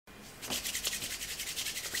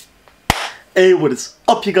Hey, what is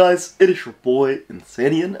up, you guys? It is your boy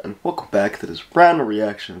Insanian, and welcome back to this random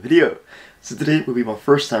reaction video. So today will be my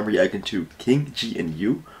first time reacting to King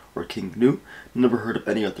GNU, or King GNU. Never heard of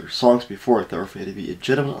any of their songs before, therefore it'll be a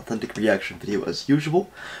genuine, authentic reaction video as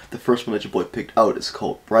usual. The first one that your boy picked out is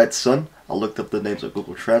called Bright Sun. I looked up the names on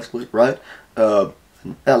Google Translate, right? And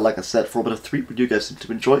like I said, 4 out of 3 would you guys seem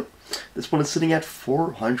to enjoy. This one is sitting at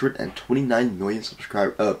 429 million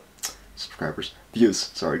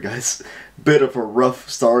views. Sorry guys, bit of a rough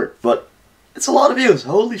start, but it's a lot of views.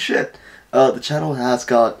 Holy shit. The channel has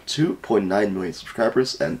got 2.9 million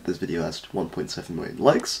subscribers, and this video has 1.7 million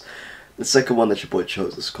likes. The second one that your boy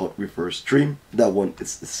chose is called Reverse Dream. That one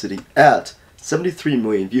is sitting at 73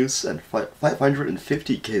 million views and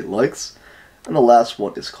 550k likes. And the last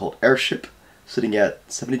one is called Airship, sitting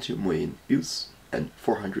at 72 million views and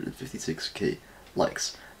 456k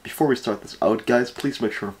likes. Before we start this out, guys, please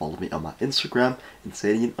make sure to follow me on my Instagram,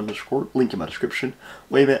 Insanian_, link in my description.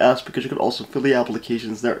 Why you may ask, because you can also fill the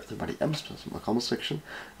applications there if there are any M's in my comment section.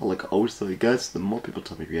 And like I always tell you guys, the more people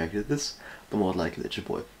tell me to react to this, the more likely that your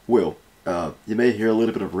boy will. You may hear a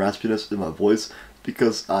little bit of raspiness in my voice,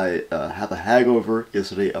 because I had a hangover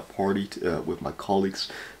yesterday at a party with my colleagues,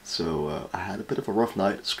 so I had a bit of a rough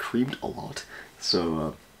night, screamed a lot,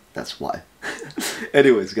 so that's why.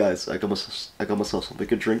 Anyways, guys, I got myself something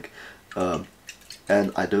to drink,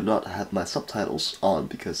 and I do not have my subtitles on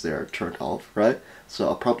because they are turned off, right? So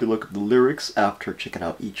I'll probably look at the lyrics after checking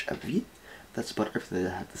out each MV. That's about everything I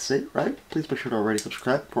have to say, right? Please make sure to already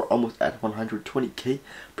subscribe. We're almost at 120k.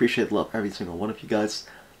 Appreciate the love every single one of you guys.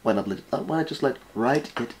 Why not just let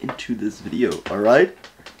right get into this video, alright?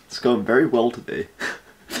 It's going very well today.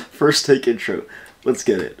 First take intro. Let's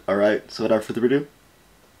get it, alright? So without further ado,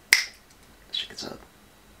 let's check this out.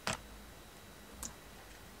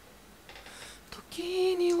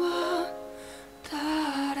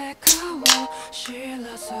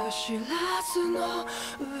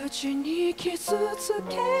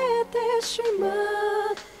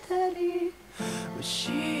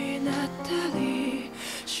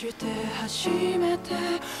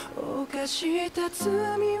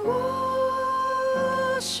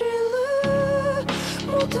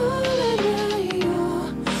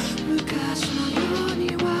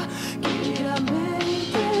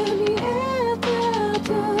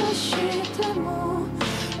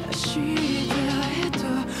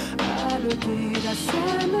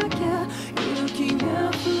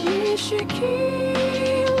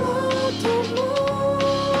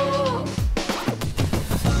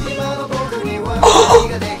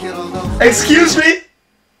 Excuse me?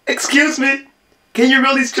 Excuse me? Can you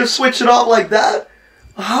really just switch it off like that?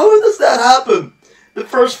 How does that happen? The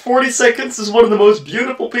first 40 seconds is one of the most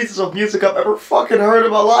beautiful pieces of music I've ever fucking heard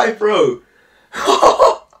in my life, bro.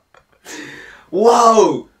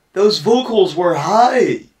 Wow, those vocals were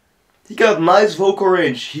high. He got nice vocal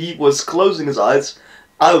range. He was closing his eyes.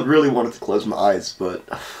 I really wanted to close my eyes, but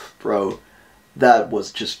bro, that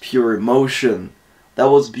was just pure emotion. That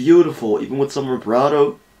was beautiful, even with some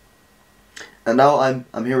vibrato. And now I'm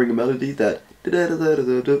hearing a melody that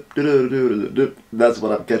that's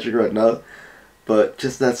what I'm catching right now. But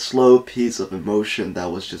just that slow piece of emotion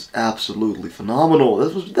that was just absolutely phenomenal.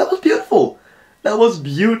 That was beautiful. That was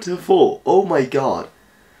beautiful. Oh my god.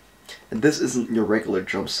 And this isn't your regular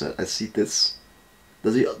drum set. I see this.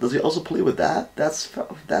 Does he also play with that? That's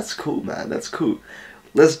cool, man. That's cool.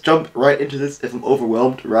 Let's jump right into this. If I'm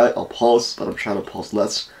overwhelmed, right, I'll pause, but I'm trying to pause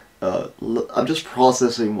less. I'm just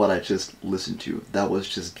processing what I just listened to. That was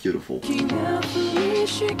just beautiful.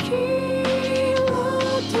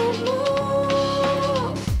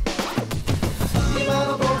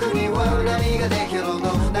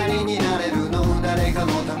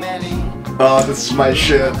 Oh, this is my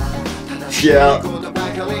shit. Yeah.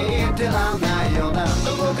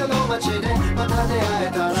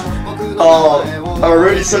 Oh,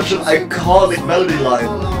 already such an iconic melody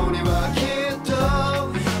line.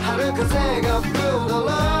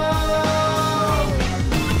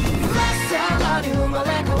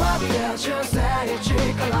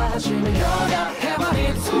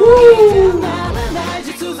 Woo!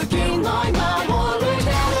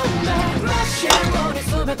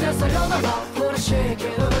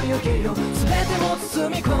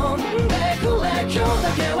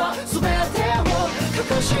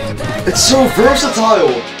 It's so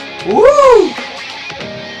versatile! Woo!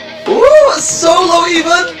 Woo! Solo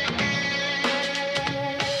even!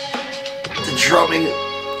 The drumming,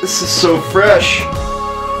 this is so fresh.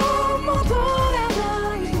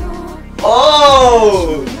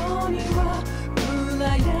 Oh!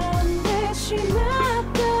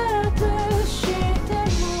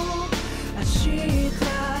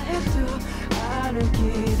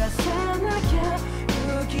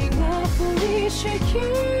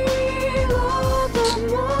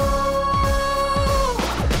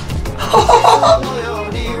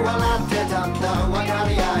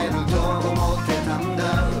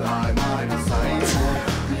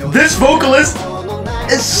 This vocalist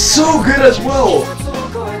is so good as well.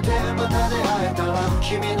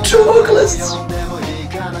 Two vocalists.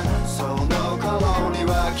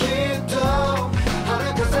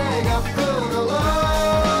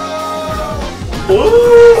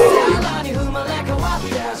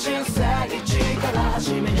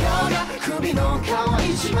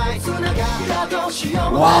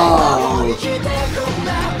 Wow.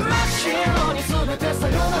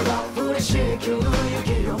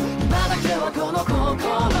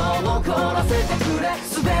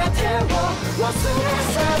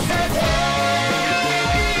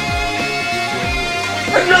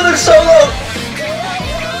 Another solo!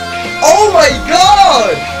 Oh my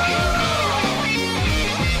god!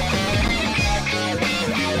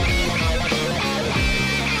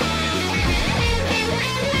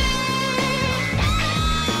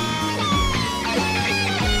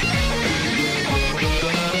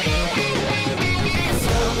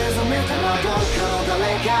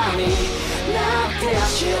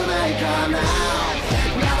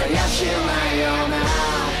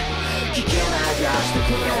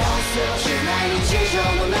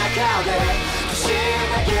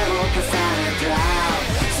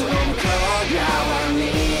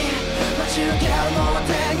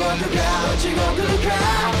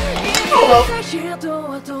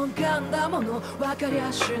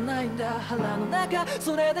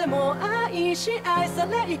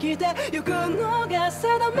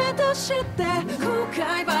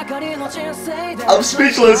 I'm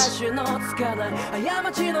speechless.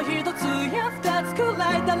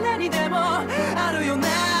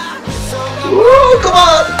 Woo, come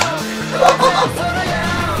on!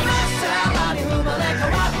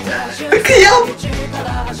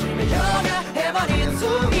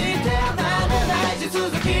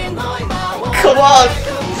 Come on!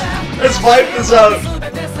 Let's vibe this out!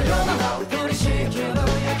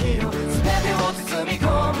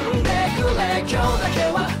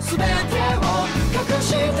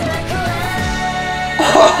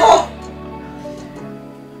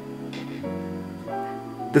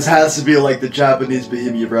 This has to be like the Japanese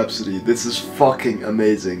Bohemian Rhapsody. This is fucking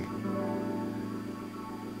amazing.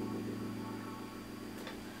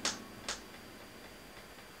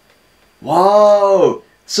 Wow!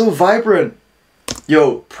 So vibrant!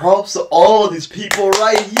 Yo, props to all of these people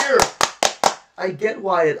right here! I get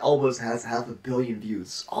why it almost has 500 million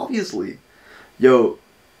views, obviously. Yo,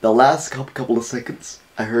 the last couple of seconds,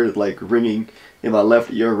 I heard it like ringing in my left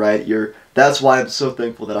ear, right ear. That's why I'm so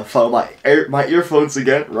thankful that I found my earphones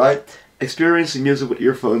again, right? Experiencing music with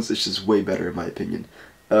earphones is just way better in my opinion.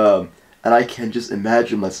 And I can just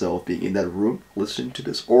imagine myself being in that room listening to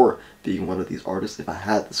this, or being one of these artists if I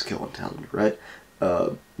had the skill and talent, right?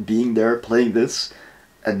 Being there, playing this,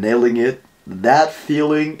 and nailing it, that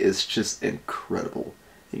feeling is just incredible.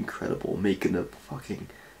 Incredible. Making a fucking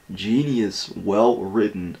genius,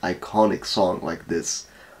 well-written, iconic song like this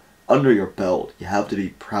under your belt, you have to be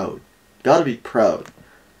proud. Gotta be proud.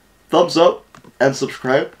 Thumbs up and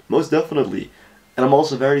subscribe, most definitely. And I'm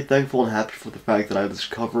also very thankful and happy for the fact that I've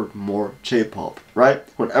discovered more J-pop, right?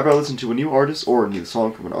 Whenever I listen to a new artist or a new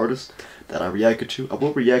song from an artist that I reacted to, I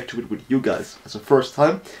will react to it with you guys. As a first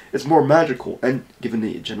time, it's more magical, and given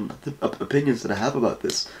the general opinions that I have about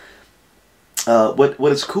this,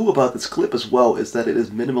 what is cool about this clip as well is that it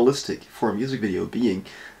is minimalistic for a music video, being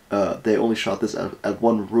they only shot this at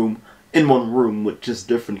one room, in one room with just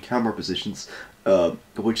different camera positions,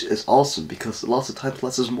 which is awesome because lots of times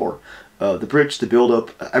less is more. The bridge, the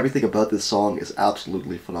build-up, everything about this song is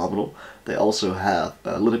absolutely phenomenal. They also have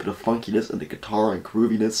a little bit of funkiness in the guitar and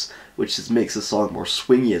grooviness, which just makes the song more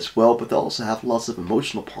swingy as well, but they also have lots of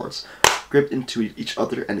emotional parts gripped into each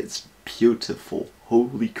other, and it's beautiful.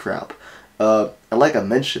 Holy crap. And like I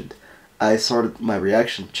mentioned, I started my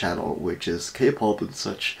reaction channel, which is K-pop and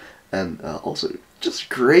such, and also just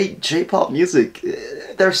great J-pop music.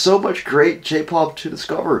 There's so much great J-pop to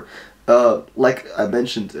discover. Like I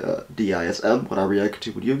mentioned, DISM, what I reacted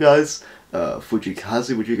to with you guys,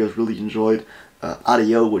 Fujikaze, what you guys really enjoyed,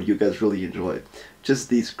 Adio, what you guys really enjoyed. Just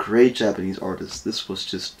these great Japanese artists. This was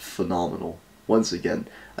just phenomenal. Once again,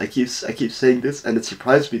 I keep saying this, and it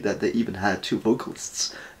surprised me that they even had two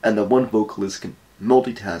vocalists, and the one vocalist can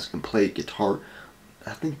multitask and play guitar.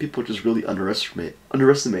 I think people just really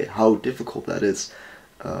underestimate how difficult that is.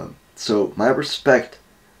 So my respect.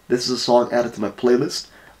 This is a song added to my playlist.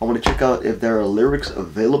 I want to check out if there are lyrics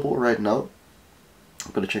available right now.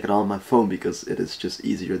 I'm going to check it out on my phone because it is just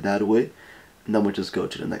easier that way. And then we'll just go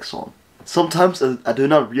to the next song. Sometimes I do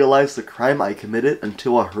not realize the crime I committed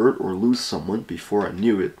until I hurt or lose someone before I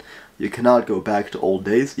knew it. You cannot go back to old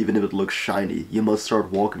days even if it looks shiny. You must start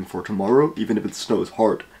walking for tomorrow even if it snows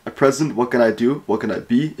hard. At present, what can I do? What can I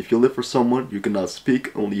be? If you live for someone, you cannot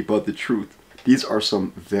speak only about the truth. These are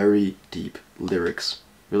some very deep lyrics.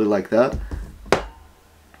 Really like that.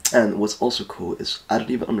 And what's also cool is I don't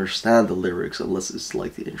even understand the lyrics unless it's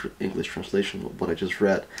like the English translation of what I just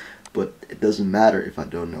read. But it doesn't matter if I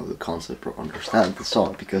don't know the concept or understand the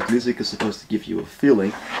song, because music is supposed to give you a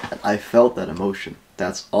feeling, and I felt that emotion.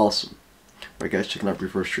 That's awesome. Alright guys, checking out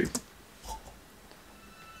Reverse Stream.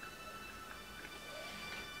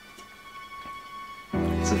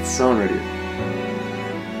 Is it sound ready?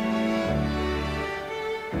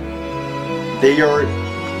 They are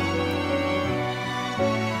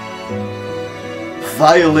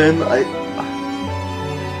violin.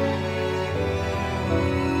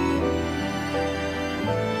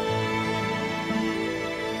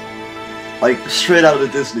 Like straight out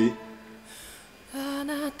of Disney.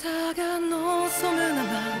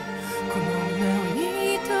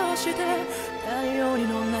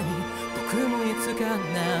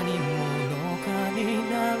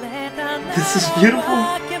 This is beautiful.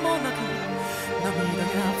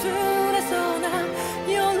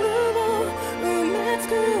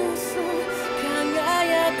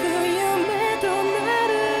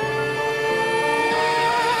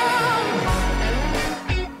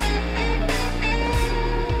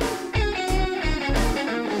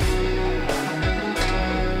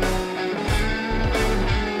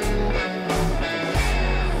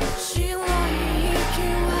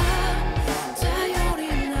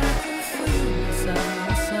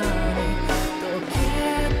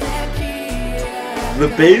 The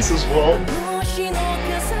bass as well.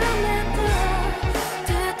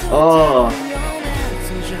 Oh,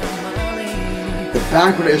 the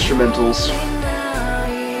background instrumentals.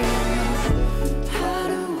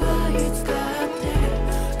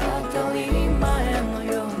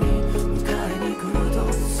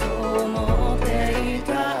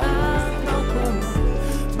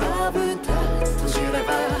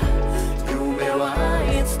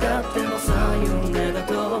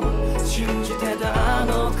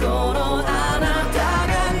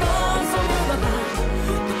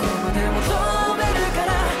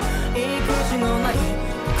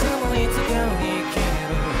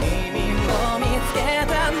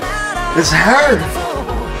 His hair!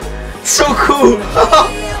 So cool!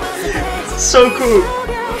 So cool!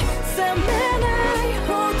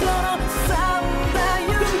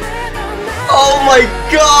 Oh my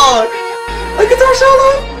god! A guitar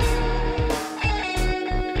solo!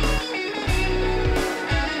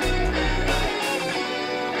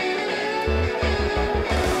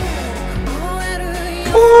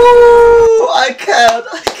 Oh, I can't!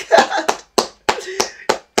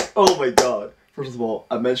 Oh my god. First of all,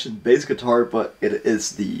 I mentioned bass guitar, but it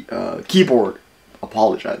is the keyboard.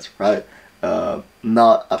 Apologize, right? I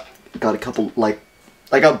got a couple,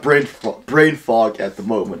 I got brain fog at the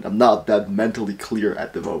moment. I'm not that mentally clear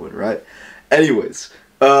at the moment, right? Anyways,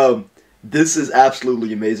 this is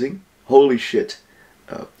absolutely amazing. Holy shit.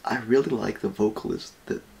 I really like the vocalist.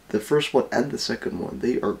 The first one and the second one,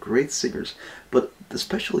 they are great singers, but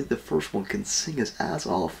especially the first one can sing his ass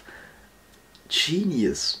off.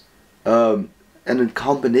 Genius. And in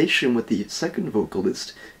combination with the second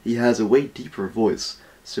vocalist, he has a way deeper voice.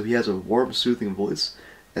 So he has a warm, soothing voice,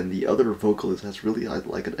 and the other vocalist has really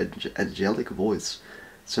like an angelic voice.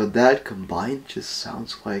 So that combined just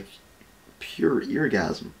sounds like pure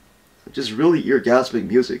eargasm. Just really eargasmic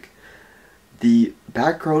music. The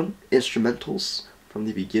background instrumentals from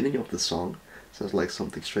the beginning of the song sounds like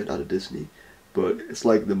something straight out of Disney, but it's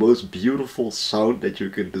like the most beautiful sound that you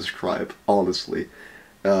can describe, honestly.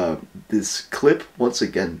 This clip, once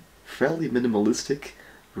again, fairly minimalistic,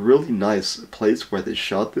 really nice place where they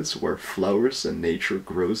shot this, where flowers and nature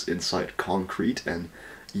grows inside concrete, and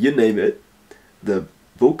you name it. The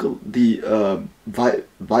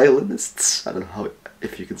violinists, I don't know how,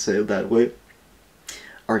 if you can say it that way,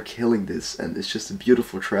 are killing this, and it's just a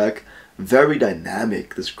beautiful track. Very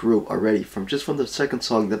dynamic, this group already, from the second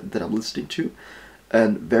song that I'm listening to.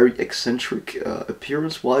 And very eccentric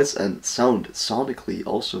appearance-wise, and sonically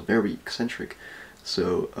also very eccentric.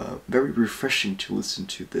 So very refreshing to listen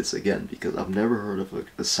to this again, because I've never heard of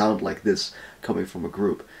a sound like this coming from a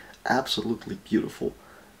group. Absolutely beautiful.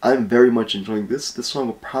 I'm very much enjoying this. This song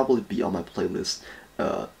will probably be on my playlist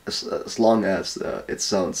as long as it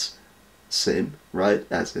sounds same, right?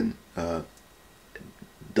 As in it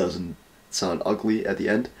doesn't sound ugly at the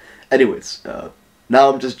end. Anyways, now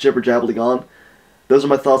I'm just jibber-jabbling on. Those are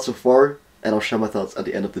my thoughts so far, and I'll share my thoughts at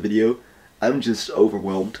the end of the video. I'm just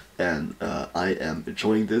overwhelmed, and I am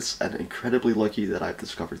enjoying this, and incredibly lucky that I've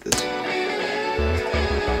discovered this.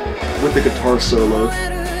 With the guitar solo.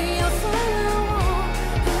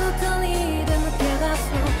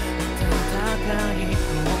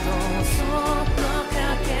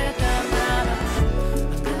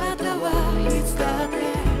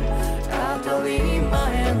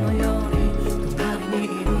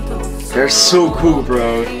 They're so cool,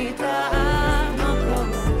 bro.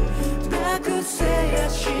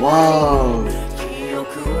 Wow.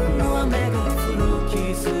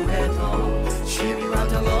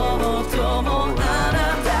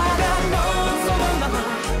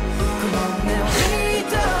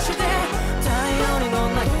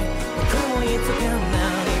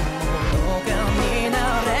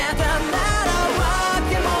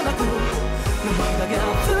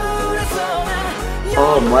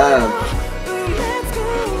 Oh man,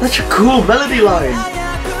 such a cool melody line.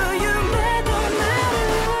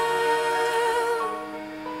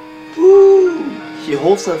 Woo! He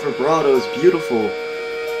holds that vibrato, it's beautiful.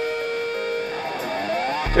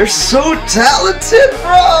 They're so talented,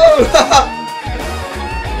 bro!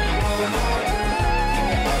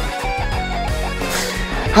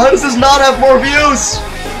 How does this not have more views?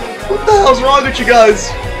 What the hell's wrong with you guys?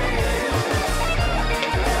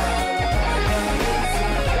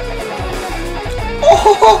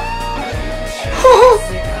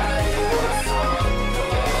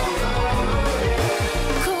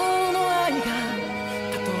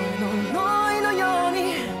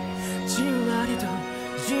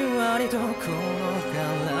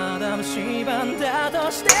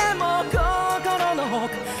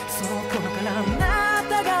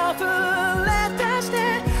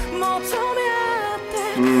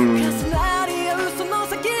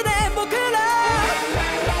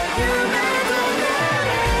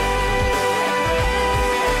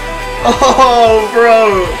 Oh,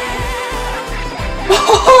 bro!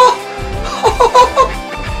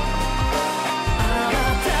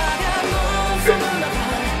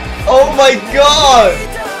 Oh my god!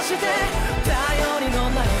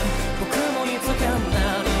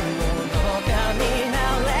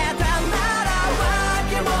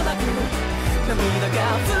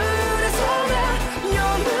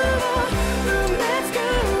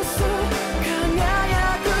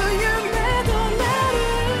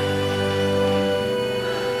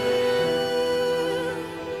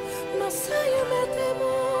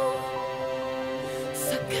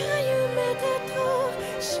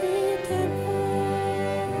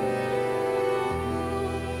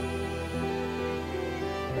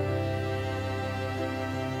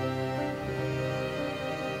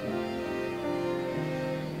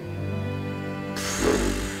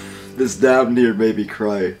 This damn near made me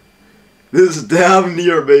cry. This damn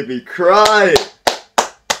near made me cry!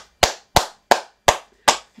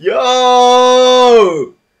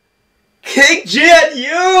 Yo! King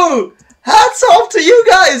GNU! Hats off to you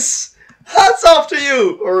guys! Hats off to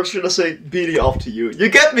you! Or should I say, beanie off to you. You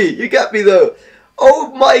get me though.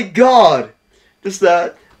 Oh my god! Just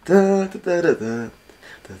that.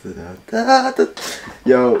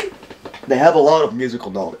 Yo, they have a lot of musical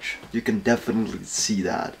knowledge. You can definitely see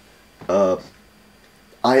that.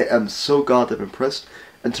 I am so goddamn impressed.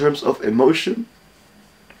 In terms of emotion,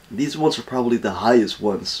 these ones are probably the highest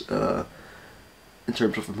ones in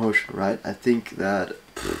terms of emotion, right? I think that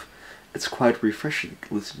it's quite refreshing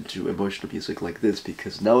listening to emotional music like this,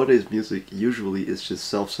 because nowadays music usually is just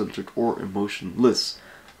self-centered or emotionless,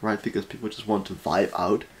 right? Because people just want to vibe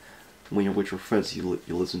out. When you're with your friends, you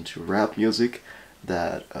listen to rap music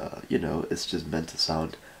that, you know, it's just meant to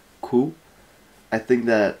sound cool. I think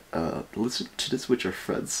that listen to this with your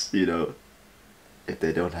friends, you know, if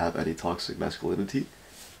they don't have any toxic masculinity,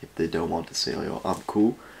 if they don't want to say, oh, yo, I'm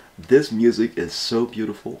cool, this music is so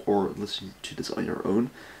beautiful. Or listen to this on your own,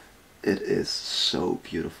 it is so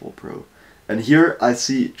beautiful, bro. And here I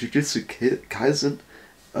see Jujutsu Kaisen.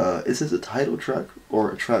 Is this a title track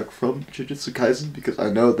or a track from Jujutsu Kaisen? Because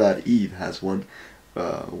I know that Eve has one,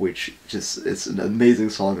 which just is an amazing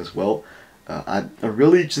song as well. I'm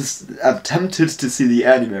tempted to see the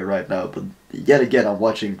anime right now, but yet again I'm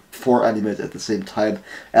watching 4 animes at the same time.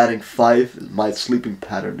 Adding 5, my sleeping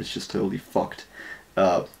pattern is just totally fucked.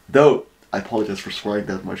 Though, I apologize for swearing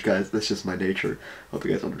that much, guys, that's just my nature. Hope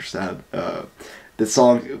you guys understand. This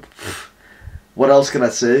song, what else can I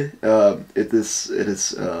say? It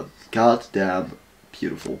is goddamn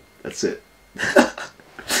beautiful. That's it.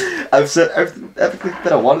 I've said everything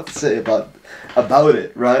that I wanted to say about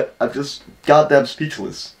it, right? I'm just goddamn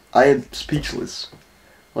speechless. I am speechless.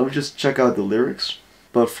 Let me just check out the lyrics.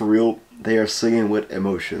 But for real, they are singing with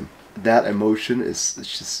emotion. That emotion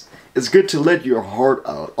is It's good to let your heart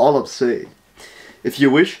out, all I'm saying. If you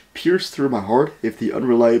wish, pierce through my heart if the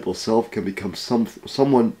unreliable self can become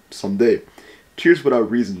someone someday. Tears without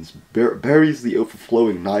reasons buries the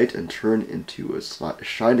overflowing night and turn into a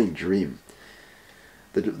shining dream.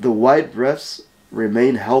 The white breaths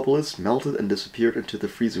remain helpless, melted and disappeared into the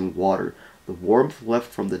freezing water. The warmth left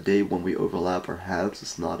from the day when we overlap our hands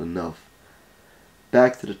is not enough.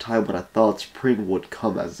 Back to the time when I thought spring would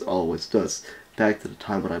come as it always does. Back to the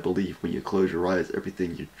time when I believe when you close your eyes,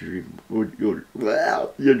 everything you dream your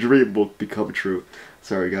dream will become true.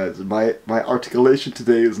 Sorry guys, my articulation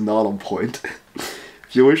today is not on point.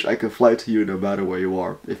 If you wish, I could fly to you no matter where you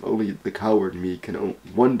are. If only the coward me can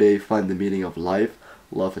one day find the meaning of life,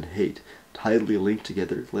 love and hate. Tightly linked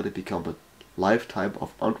together, let it become a lifetime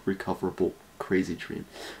of unrecoverable crazy dream.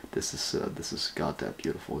 This is goddamn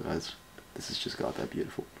beautiful, guys. This is just goddamn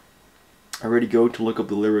beautiful. I already go to look up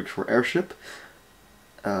the lyrics for Airship,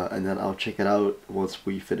 and then I'll check it out once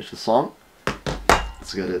we finish the song.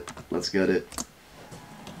 Let's get it. Let's get it.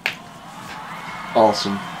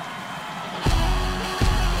 Awesome.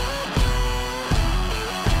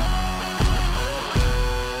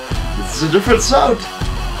 This is a different sound.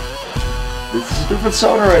 This is a different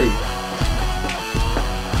sound already.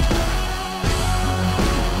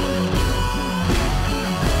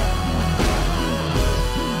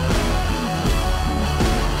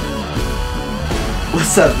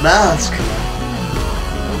 What's that mask?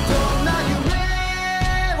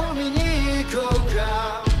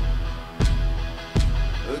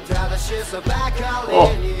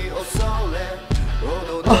 Oh.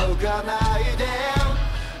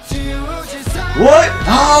 What?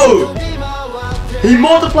 How? He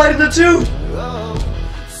multiplied into two!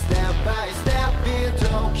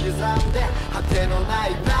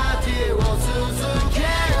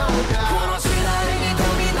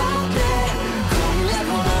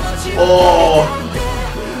 Oh!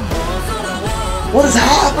 What is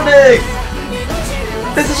happening?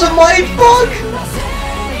 This is a mind fuck!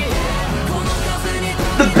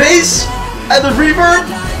 The bass and the reverb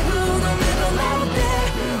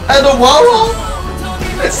and the wah-wah.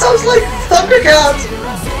 It sounds like Thundercat.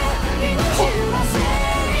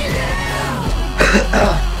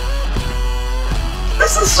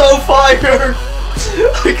 This is so fire!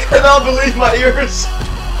 I cannot believe my ears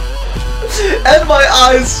and my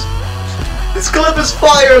eyes. This clip is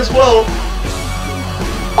fire as well.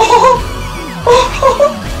 Oh.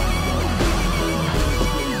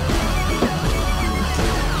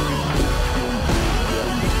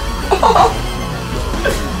 Oh.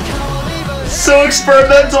 So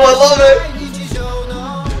experimental, I love it.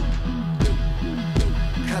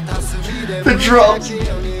 The drums.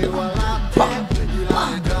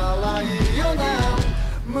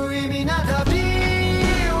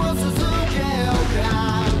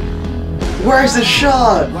 Where's the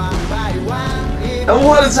shot? And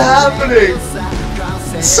what is happening?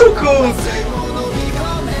 It's so cool.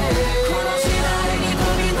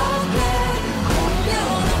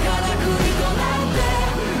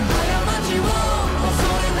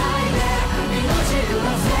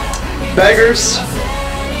 Beggars.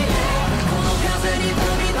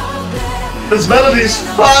 This melody is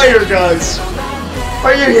fire, guys.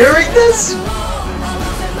 Are you hearing this?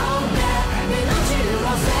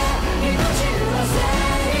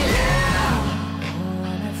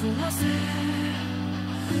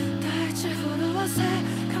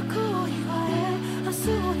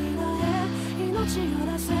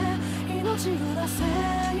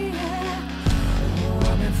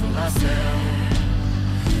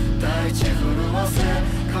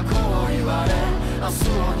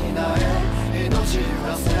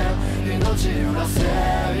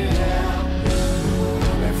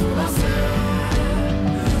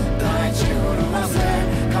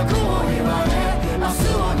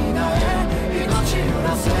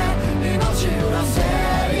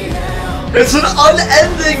 It's an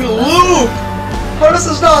unending loop! How does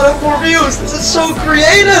this not have more views? This is so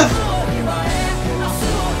creative!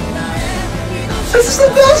 This is the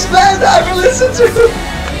best band I ever listened to!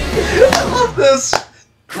 I love this!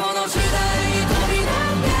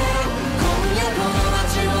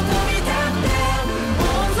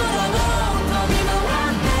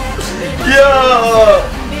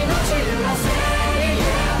 Yeah!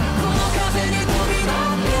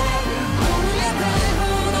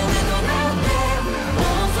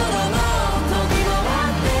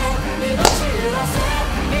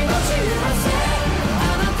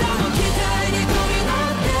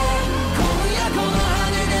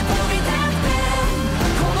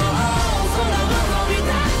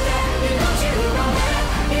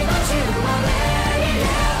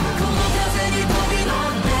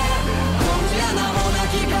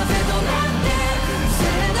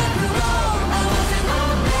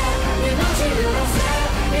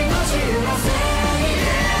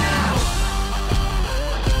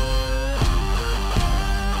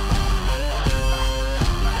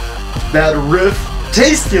 that riff.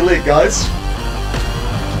 Tasty lick, guys.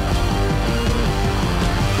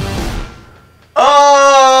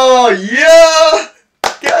 Oh, yeah!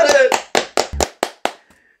 Get it!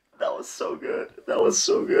 That was so good. That was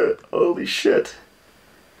so good. Holy shit.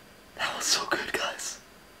 That was so good, guys.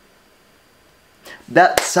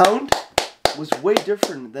 That sound was way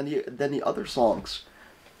different than the other songs.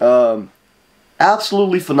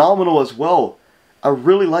 Absolutely phenomenal as well. I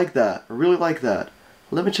really like that. I really like that.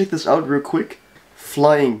 Let me check this out real quick.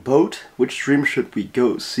 Flying boat. Which dream should we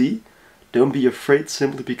go see? Don't be afraid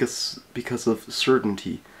simply because of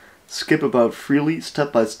certainty. Skip about freely,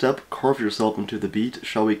 step by step, carve yourself into the beat.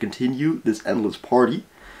 Shall we continue this endless party?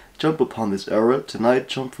 Jump upon this era, tonight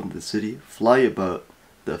jump from the city, fly about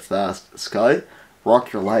the vast sky.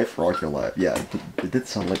 Rock your life, rock your life. Yeah, it did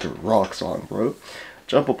sound like a rock song, bro.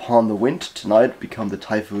 Jump upon the wind, tonight become the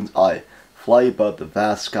typhoon's eye. Fly about the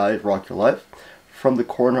vast sky, rock your life. From the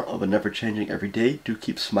corner of a never-changing everyday, do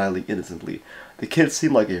keep smiling innocently. The kid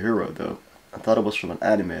seemed like a hero, though. I thought it was from an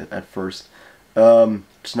anime at first.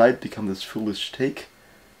 Tonight become this foolish take.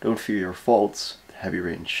 Don't fear your faults. The heavy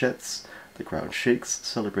rain sheds. The ground shakes.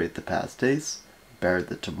 Celebrate the past days. Bear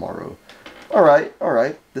the tomorrow. Alright,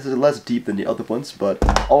 alright. This is less deep than the other ones, but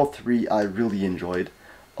all three I really enjoyed.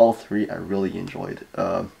 All three I really enjoyed.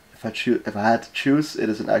 If I had to choose,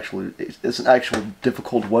 it's an actual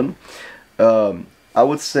difficult one. I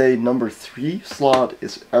would say number 3 slot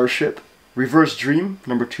is Airship. Reverse Dream,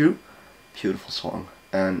 number 2. Beautiful song.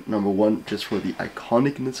 And number 1, just for the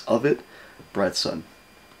iconicness of it, Bright Sun.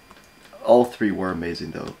 All three were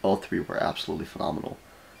amazing though. All three were absolutely phenomenal.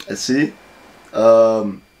 I see.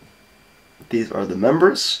 These are the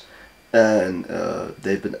members, and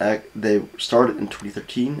they started in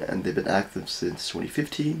 2013 and they've been active since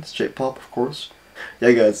 2015. It's J-pop, of course.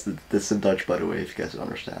 Yeah, guys, this is in Dutch, by the way, if you guys don't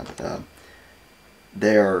understand.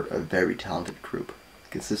 They are a very talented group,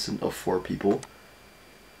 consistent of 4 people.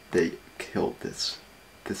 They killed this.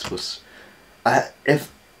 This was,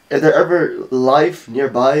 if they're ever live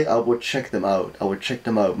nearby, I would check them out. I would check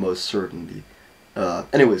them out most certainly.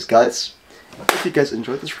 Anyways, guys, if you guys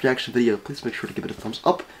enjoyed this reaction video, please make sure to give it a thumbs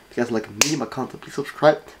up. If you guys like me and my content, please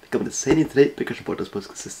subscribe. Become a Sanian today because your boy does post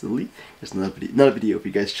consistently. There's another video for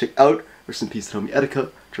you guys to check out. Rest in peace to Homie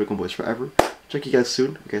Etika, Dragon Boys Forever. Check you guys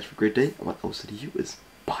soon. You guys have a great day. And what I will say to you is